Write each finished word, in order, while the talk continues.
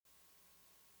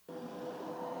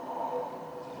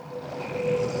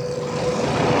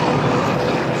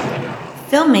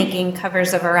Filmmaking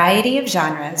covers a variety of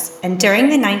genres, and during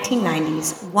the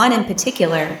 1990s, one in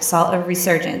particular saw a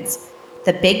resurgence: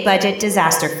 the big-budget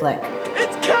disaster flick.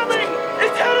 It's coming!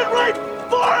 It's headed right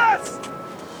for us!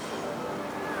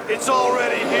 It's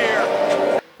already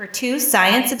here! For two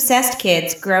science-obsessed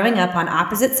kids growing up on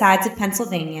opposite sides of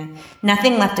Pennsylvania,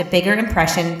 nothing left a bigger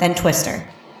impression than Twister.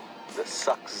 The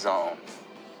suck zone.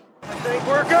 I think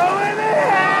we're going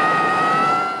in!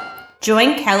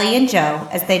 Join Kelly and Joe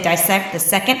as they dissect the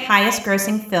second highest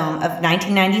grossing film of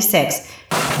 1996.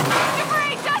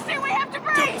 Debris! Justin, we have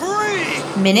debris!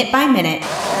 Debris! Minute by minute.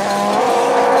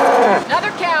 Another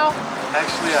cow!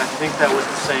 Actually, I think that was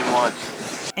the same one.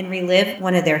 And relive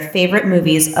one of their favorite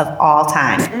movies of all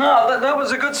time. No, that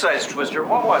was a good-sized Twister.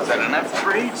 What was that, an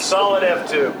F3? Solid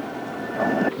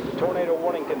F2. Tornado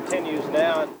warning continues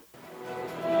now.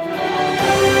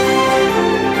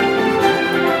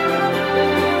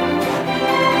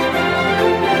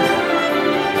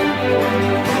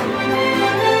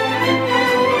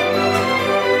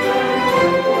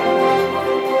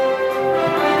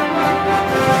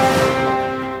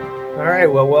 All right,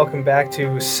 well, welcome back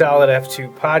to Solid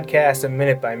F2 Podcast, a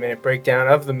minute-by-minute breakdown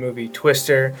of the movie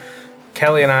Twister.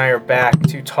 Kelly and I are back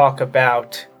to talk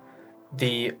about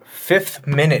the fifth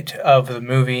minute of the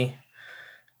movie,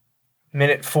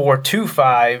 minute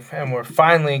 425, and we're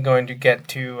finally going to get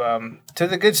to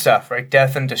the good stuff, right?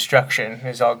 Death and destruction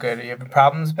is all good. Are you having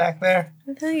problems back there?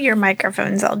 Your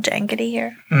microphone's all jankety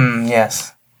here.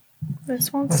 Yes.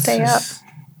 This won't stay up.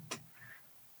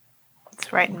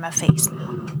 It's right in my face.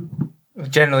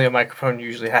 Generally, a microphone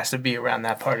usually has to be around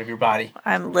that part of your body.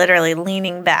 I'm literally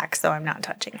leaning back, so I'm not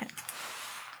touching it.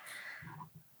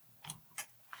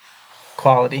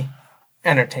 Quality.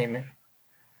 Entertainment.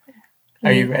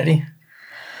 Are you ready?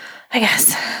 I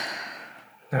guess.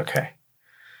 Okay.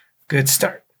 Good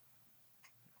start.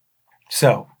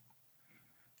 So,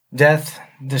 death,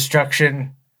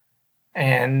 destruction,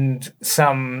 and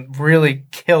some really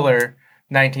killer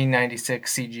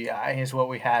 1996 CGI is what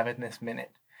we have in this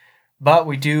minute. But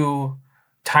we do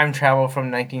time travel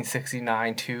from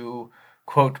 1969 to,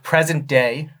 quote, present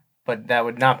day, but that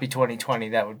would not be 2020.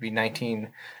 That would be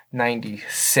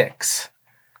 1996.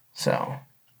 So,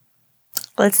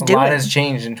 Let's do a lot it. has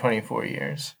changed in 24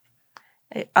 years.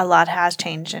 A lot has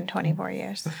changed in 24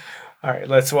 years. All right,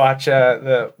 let's watch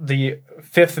the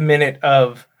fifth minute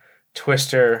of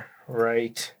Twister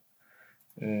right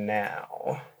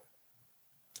now.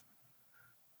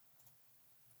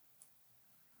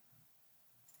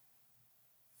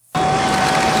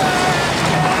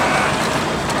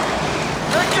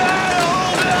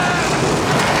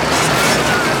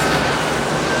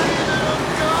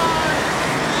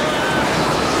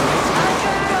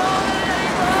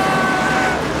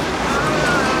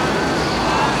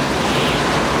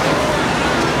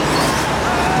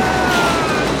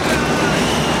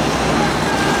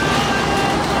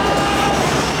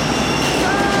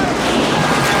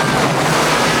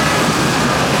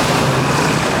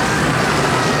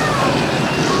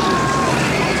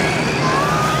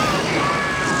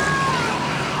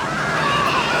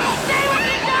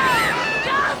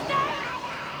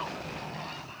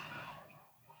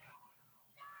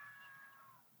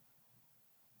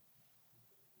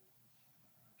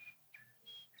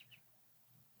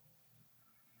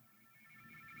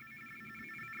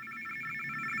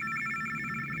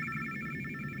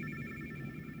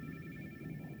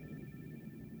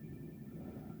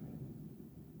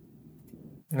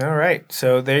 All right,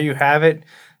 so there you have it.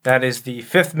 That is the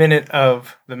fifth minute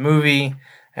of the movie.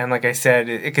 And like I said,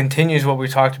 it continues what we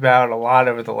talked about a lot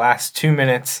over the last 2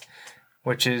 minutes,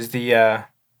 which is the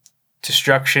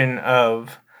destruction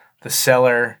of the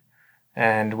cellar.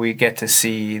 And we get to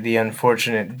see the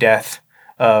unfortunate death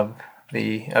of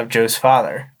Joe's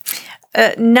father.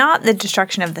 Not the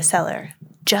destruction of the cellar,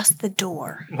 just the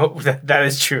door. Well, that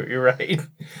is true. You're right.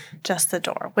 Just the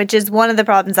door, which is one of the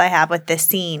problems I have with this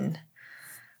scene.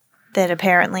 That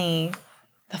apparently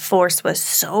the force was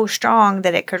so strong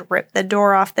that it could rip the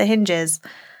door off the hinges,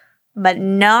 but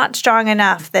not strong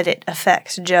enough that it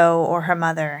affects Joe or her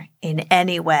mother in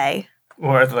any way.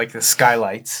 Or like the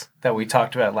skylights that we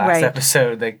talked about last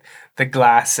episode, the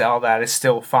glass, all that is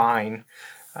still fine.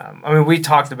 I mean, we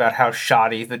talked about how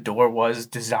shoddy the door was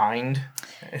designed.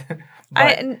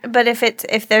 But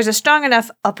if there's a strong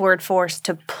enough upward force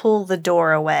to pull the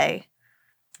door away,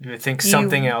 you would think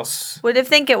something else. Would have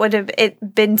think it would have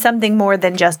been something more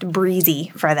than just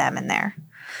breezy for them in there.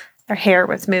 Their hair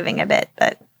was moving a bit,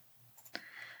 but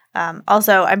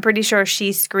also I'm pretty sure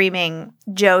she's screaming,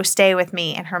 "Joe, stay with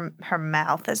me," and her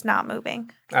mouth is not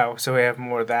moving. Oh, so we have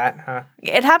more of that, huh?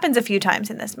 It happens a few times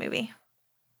in this movie.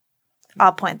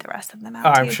 I'll point the rest of them out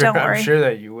Oh, to I'm you. sure. Don't worry. I'm sure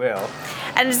that you will.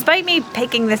 And despite me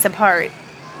picking this apart,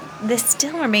 this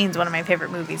still remains one of my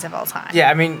favorite movies of all time. Yeah,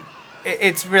 I mean,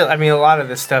 it's real. I mean, a lot of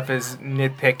this stuff is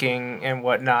nitpicking and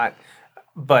whatnot,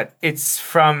 but it's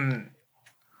from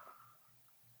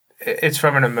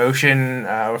an emotion,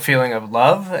 a feeling of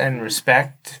love and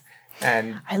respect,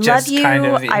 and I love just you. kind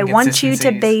of the I want you to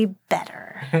inconsistencies. be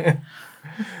better.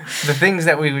 The things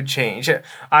that we would change.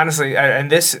 Honestly, and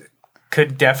this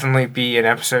could definitely be an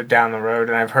episode down the road,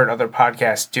 and I've heard other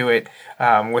podcasts do it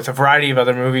with a variety of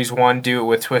other movies. One do it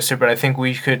with Twister, but I think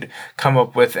we could come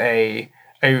up with a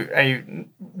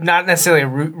not necessarily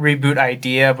a reboot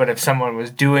idea, but if someone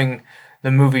was doing the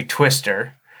movie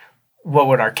Twister, what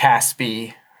would our cast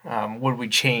be? Would we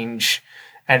change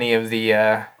any of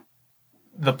the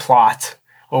plot,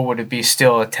 or would it be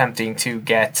still attempting to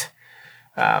get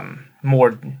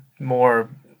more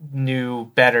new,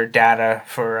 better data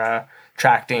for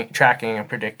tracking and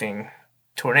predicting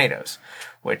tornadoes?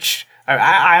 Which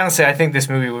I honestly, I think this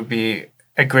movie would be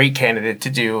a great candidate to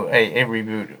do a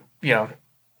reboot. You know,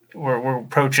 we're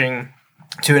approaching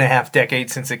 2.5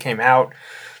 decades since it came out.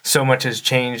 So much has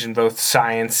changed in both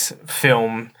science,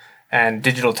 film, and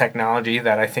digital technology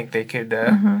that I think they could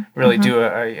really do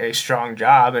a strong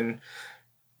job. And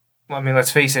well, I mean,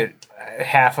 let's face it,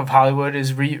 half of Hollywood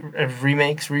is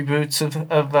remakes, reboots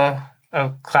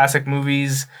of classic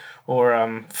movies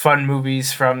or fun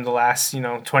movies from the last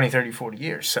 20, 30, 40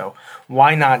 years. So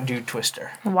why not do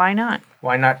Twister? Why not?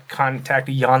 Why not contact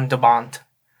Jan de Bont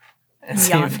and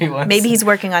see if he wants? Maybe he's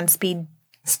working on Speed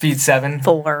 7.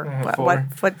 4. 4.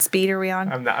 What speed are we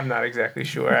on? I'm not exactly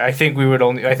sure. I think we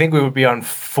would be on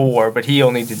 4, but he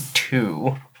only did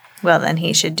 2. Well, then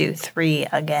he should do 3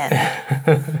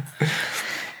 again.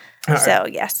 So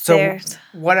yes, So there's.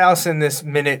 what else in this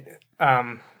minute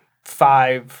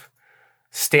 5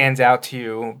 stands out to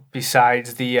you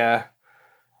besides the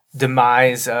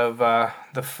demise of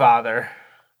the father?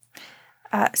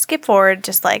 Skip forward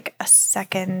just like a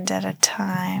second at a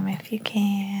time if you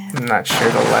can. I'm not sure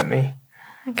they'll let me.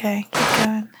 Okay, keep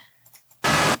going.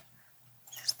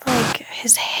 Just like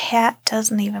his hat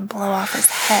doesn't even blow off his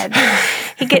head.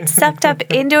 He gets sucked up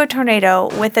into a tornado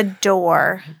with a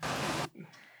door.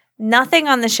 Nothing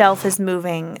on the shelf is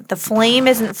moving. The flame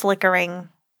isn't flickering.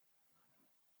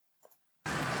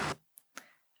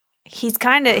 He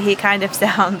kind of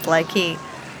sounds like he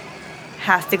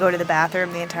has to go to the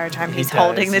bathroom the entire time he's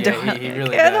holding the door. He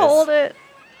really Can't does. hold it.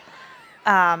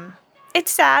 It's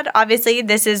sad. Obviously,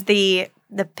 this is the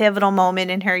pivotal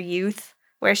moment in her youth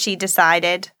where she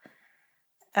decided,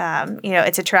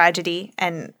 it's a tragedy,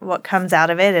 and what comes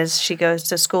out of it is she goes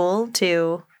to school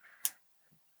to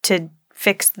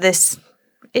fix this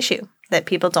issue that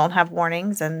people don't have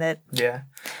warnings and that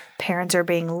parents are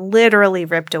being literally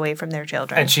ripped away from their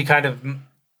children. And she kind of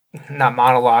not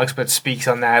monologues, but speaks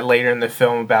on that later in the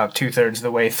film about 2/3 of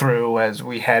the way through as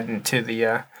we head into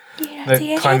the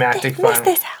climactic miss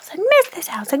final. miss this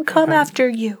house and come after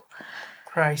you.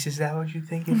 Christ, is that what you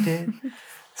think it did?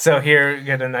 So here you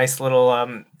get a nice little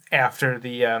after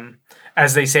the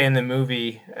as they say in the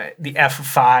movie, the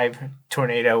F5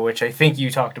 tornado, which I think you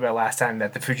talked about last time,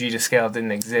 that the Fujita scale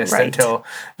didn't exist until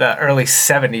the early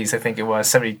 70s, I think it was,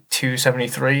 72,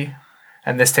 73.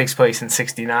 And this takes place in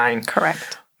 69.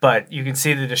 Correct. But you can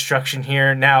see the destruction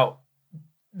here. Now,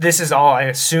 this is all, I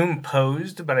assume,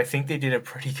 posed, but I think they did a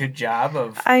pretty good job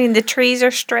of... I mean, the trees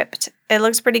are stripped. It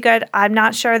looks pretty good. I'm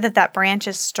not sure that branch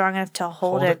is strong enough to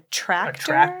hold a tractor. A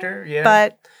tractor, yeah.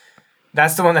 But...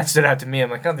 that's the one that stood out to me. I'm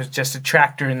like, oh, there's just a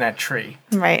tractor in that tree.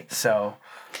 Right. So,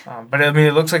 but I mean,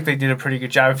 it looks like they did a pretty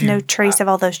good job. If you, no trace of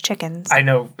all those chickens. I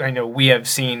know we have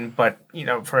seen, but,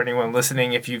 for anyone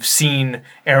listening, if you've seen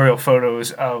aerial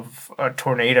photos of a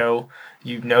tornado,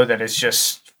 you know that it's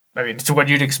just, it's what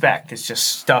you'd expect. It's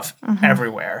just stuff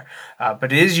everywhere.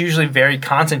 But it is usually very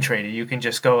concentrated. You can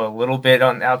just go a little bit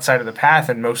on the outside of the path,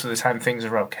 and most of the time things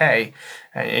are okay.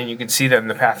 And you can see them in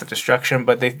the path of destruction.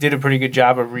 But they did a pretty good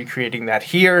job of recreating that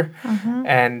here.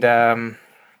 And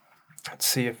let's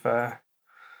see if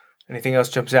anything else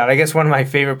jumps out. I guess one of my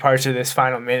favorite parts of this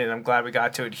final minute, I'm glad we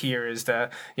got to it here, is they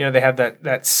have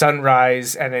that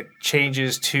sunrise, and it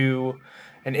changes to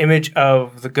an image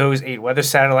of the GOES 8 weather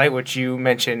satellite, which you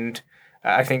mentioned,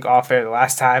 I think, off air the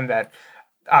last time, that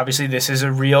obviously this is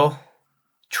a real,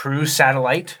 true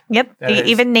satellite. Yep. He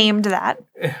even named that.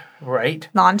 Right.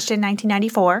 Launched in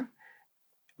 1994.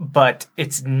 But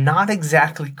it's not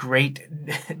exactly great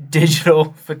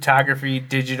digital photography,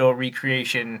 digital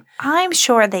recreation. I'm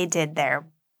sure they did their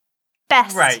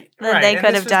best that they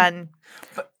could have done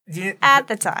at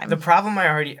the time. The problem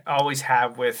I always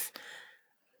have with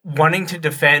wanting to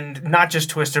defend not just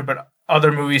Twister, but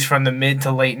other movies from the mid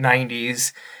to late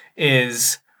 90s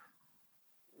is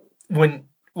when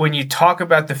you talk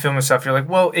about the film and stuff, you're like,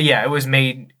 well, yeah, it was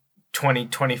made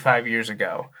 25 years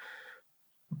ago.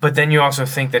 But then you also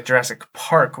think that Jurassic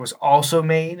Park was also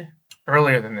made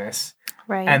earlier than this.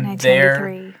 Right, and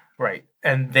 1993.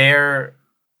 And their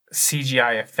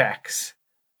CGI effects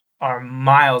are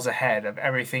miles ahead of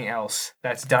everything else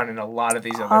that's done in a lot of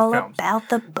these All other films. about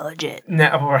the budget.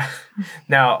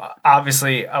 Now,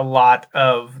 obviously, a lot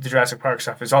of the Jurassic Park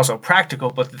stuff is also practical,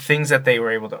 but the things that they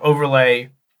were able to overlay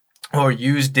or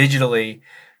use digitally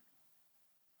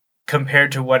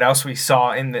compared to what else we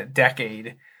saw in the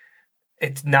decade,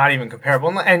 it's not even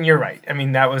comparable. And you're right. I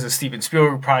mean, that was a Steven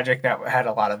Spielberg project that had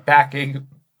a lot of backing.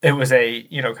 It was a,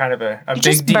 kind of a big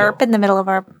just deal. burp in the middle of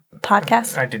our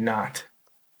podcast? I did not.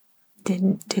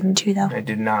 Didn't you, though? I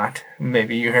did not.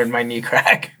 Maybe you heard my knee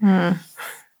crack. I'm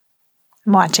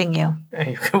watching you.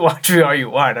 You can watch me all you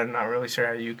want. I'm not really sure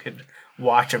how you could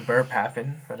watch a burp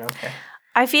happen, but okay.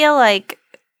 I feel like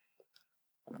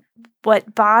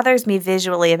what bothers me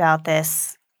visually about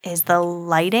this is the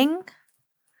lighting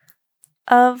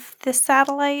of the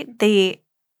satellite.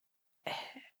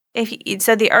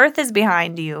 So the Earth is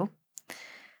behind you.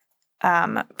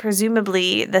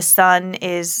 Presumably the sun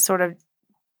is sort of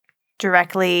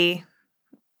directly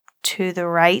to the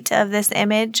right of this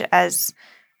image. As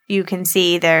you can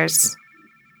see, there's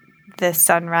the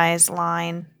sunrise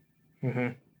line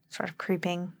sort of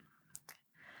creeping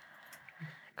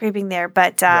there.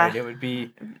 But right, it would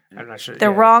be, I'm not sure. the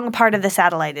wrong part of the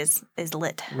satellite is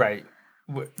lit. Right.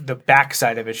 The back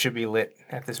side of it should be lit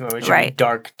at this moment. It should be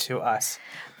dark to us.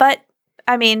 But,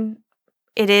 I mean,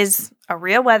 it is a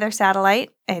real weather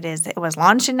satellite. It was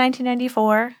launched in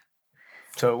 1994.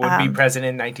 So it would be present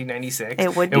in 1996.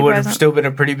 It would have still been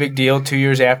a pretty big deal 2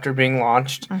 years after being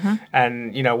launched.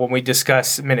 And, when we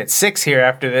discuss minute 6 here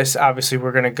after this, obviously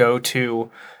we're going to go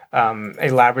to a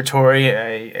laboratory,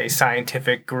 a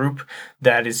scientific group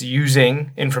that is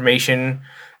using information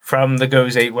from the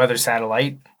GOES 8 weather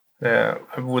satellite.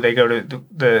 They go to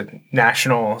the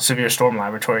National Severe Storm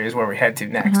Laboratory is where we head to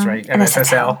next, right?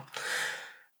 NSSL.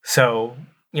 So,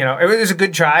 it was a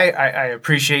good try. I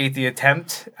appreciate the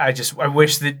attempt. I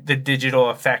wish the digital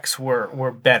effects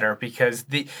were better because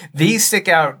these stick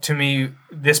out to me,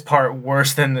 this part,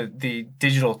 worse than the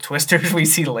digital twisters we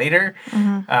see later.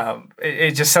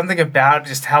 It's just something about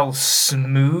just how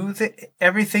smooth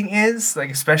everything is,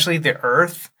 like especially the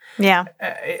Earth. Yeah.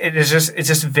 It's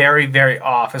just very, very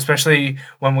off, especially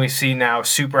when we see now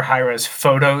super high-res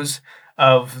photos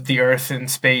of the Earth in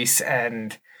space,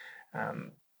 and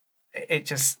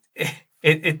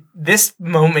this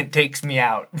moment takes me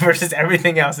out versus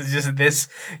everything else. It's just this,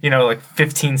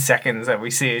 15 seconds that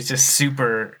we see. It's just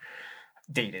super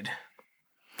dated.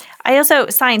 I also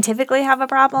scientifically have a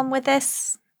problem with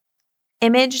this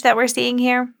image that we're seeing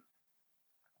here.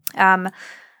 The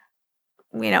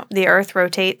Earth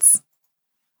rotates.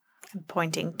 I'm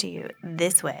pointing to you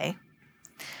this way.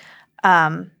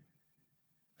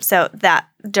 So that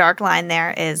dark line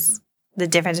there is the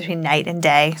difference between night and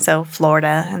day. So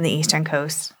Florida and the eastern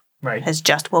coast has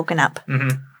just woken up.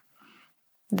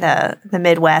 The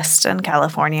Midwest and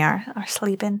California are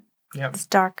sleeping. Yep. It's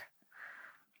dark.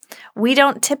 We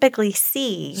don't typically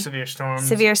see severe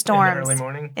storms in the early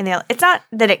morning. It's not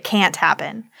that it can't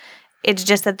happen. It's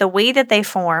just that the way that they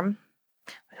form,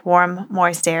 warm,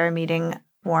 moist air meeting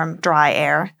warm, dry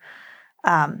air,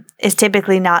 is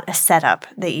typically not a setup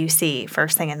that you see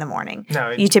first thing in the morning.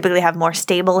 No, you typically have more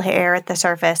stable air at the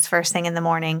surface first thing in the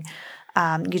morning.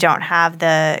 You don't have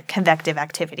the convective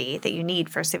activity that you need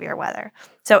for severe weather.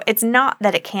 So it's not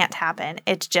that it can't happen.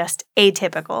 It's just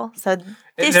atypical. So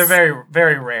they're very,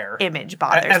 very rare. Image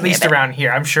bothers me at least a bit. around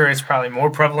here. I'm sure it's probably more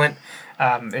prevalent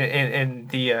in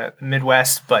the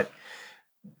Midwest, but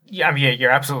yeah,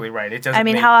 you're absolutely right. It doesn't.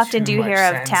 How often do you much hear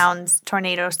sense. of towns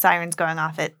tornado sirens going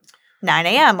off at 9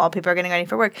 a.m. while people are getting ready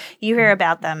for work? You hear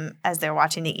about them as they're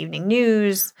watching the evening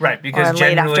news. Right, because or late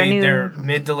generally afternoon. they're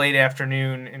mid to late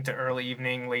afternoon into early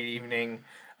evening, late evening.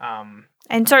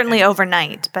 And certainly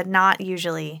overnight, but not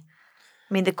usually.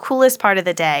 The coolest part of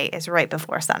the day is right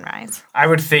before sunrise. I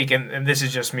would think, and this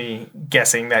is just me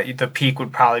guessing, that the peak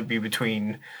would probably be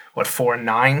between, 4 and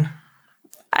 9?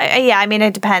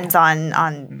 It depends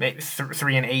on maybe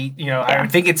 3 and 8. I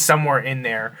would think it's somewhere in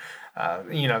there.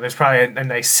 There's probably a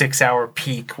nice 6-hour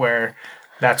peak where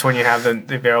that's when you have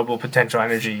the available potential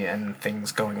energy and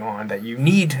things going on that you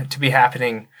need to be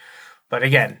happening. But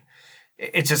again,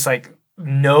 it's just like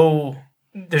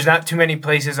there's not too many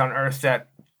places on Earth that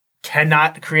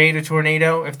cannot create a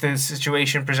tornado if the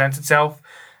situation presents itself.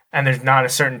 and there's not a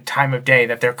certain time of day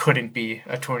that there couldn't be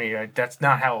a tornado. That's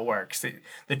not how it works.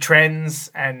 The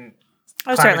trends and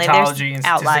Certainly, climatology and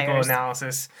there's statistical outliers.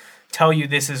 analysis tell you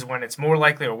this is when it's more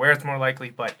likely or where it's more likely,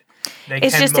 but they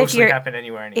It's can just if mostly you're- happen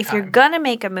anywhere, anytime. If you're going to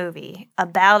make a movie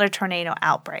about a tornado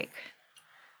outbreak,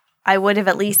 I would have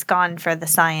at least gone for the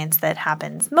science that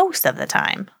happens most of the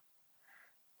time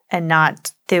and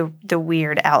not the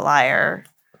weird outlier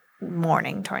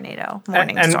morning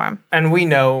storm. And we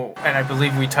know, and I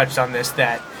believe we touched on this,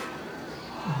 that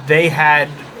they had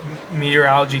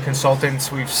meteorology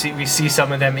consultants. We see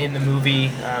some of them in the movie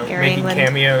making England.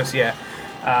 cameos. Yeah.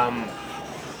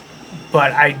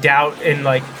 But I doubt in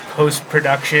like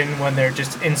post-production when they're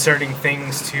just inserting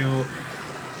things to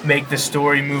make the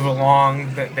story move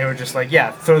along that they were just like,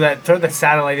 yeah, throw that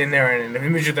satellite in there and an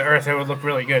image of the Earth, it would look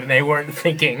really good. And they weren't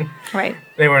thinking,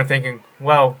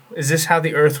 well, is this how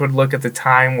the Earth would look at the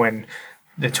time when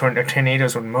the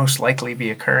tornadoes would most likely be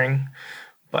occurring?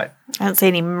 But I don't see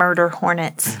any murder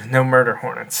hornets. no murder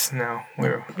hornets. No,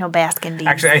 No Baskin Dees.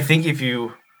 actually, I think if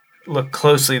you look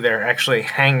closely, they're actually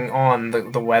hanging on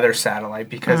the weather satellite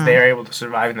because they are able to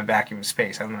survive in the vacuum of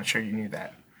space. I'm not sure you knew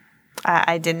that.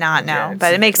 I did not know, Yeah,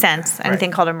 but it makes sense. right.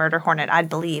 Anything called a murder hornet, I'd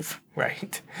believe.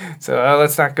 Right. So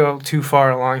let's not go too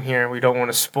far along here. We don't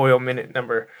want to spoil minute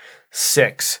number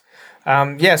 6.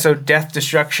 So death,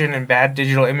 destruction, and bad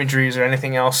digital imagery. Is there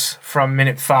anything else from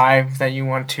minute 5 that you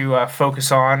want to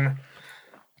focus on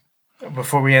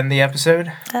before we end the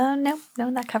episode? No,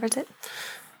 that covers it.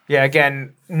 Yeah,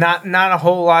 again, not a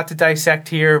whole lot to dissect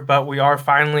here, but we are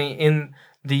finally in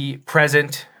the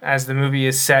present as the movie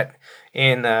is set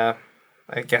in, I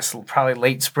guess, probably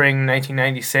late spring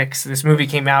 1996. This movie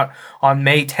came out on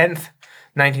May 10th,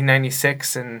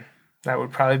 1996, and that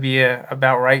would probably be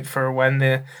about right for when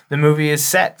the movie is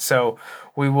set. So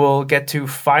we will get to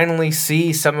finally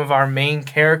see some of our main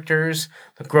characters,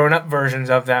 the grown-up versions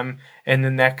of them, in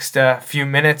the next few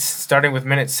minutes. Starting with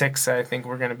minute 6, I think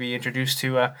we're going to be introduced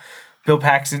to Bill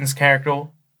Paxton's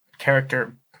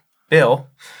character Bill,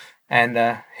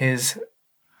 and his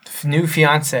new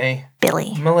fiancée,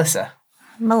 Billy. Melissa.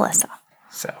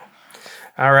 So,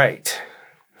 all right.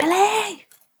 Billy!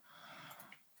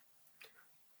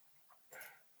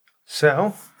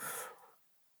 So,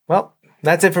 well,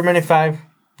 that's it for minute 5.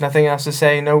 Nothing else to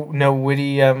say. No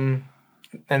witty and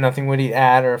nothing witty to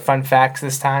add or fun facts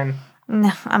this time.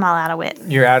 No, I'm all out of wit.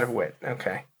 You're out of wit.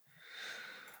 Okay.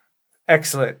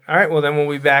 Excellent. All right. Well, then we'll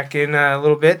be back in a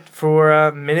little bit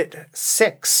for minute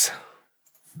 6.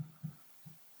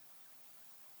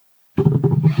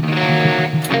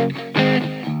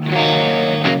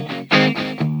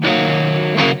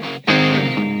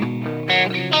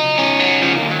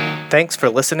 Thanks for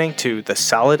listening to the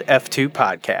Solid F2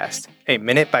 podcast, a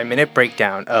minute-by-minute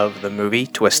breakdown of the movie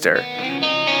Twister.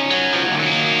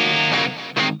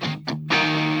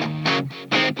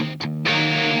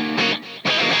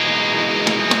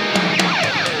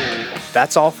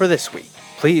 That's all for this week.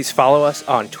 Please follow us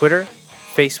on Twitter,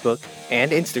 Facebook,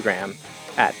 and Instagram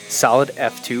at Solid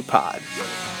F2 Pod.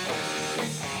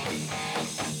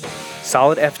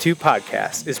 Solid F2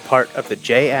 Podcast is part of the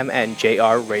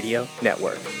JMNJR Radio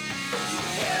Network.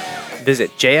 Visit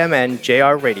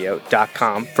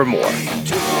jmnjrradio.com for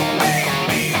more.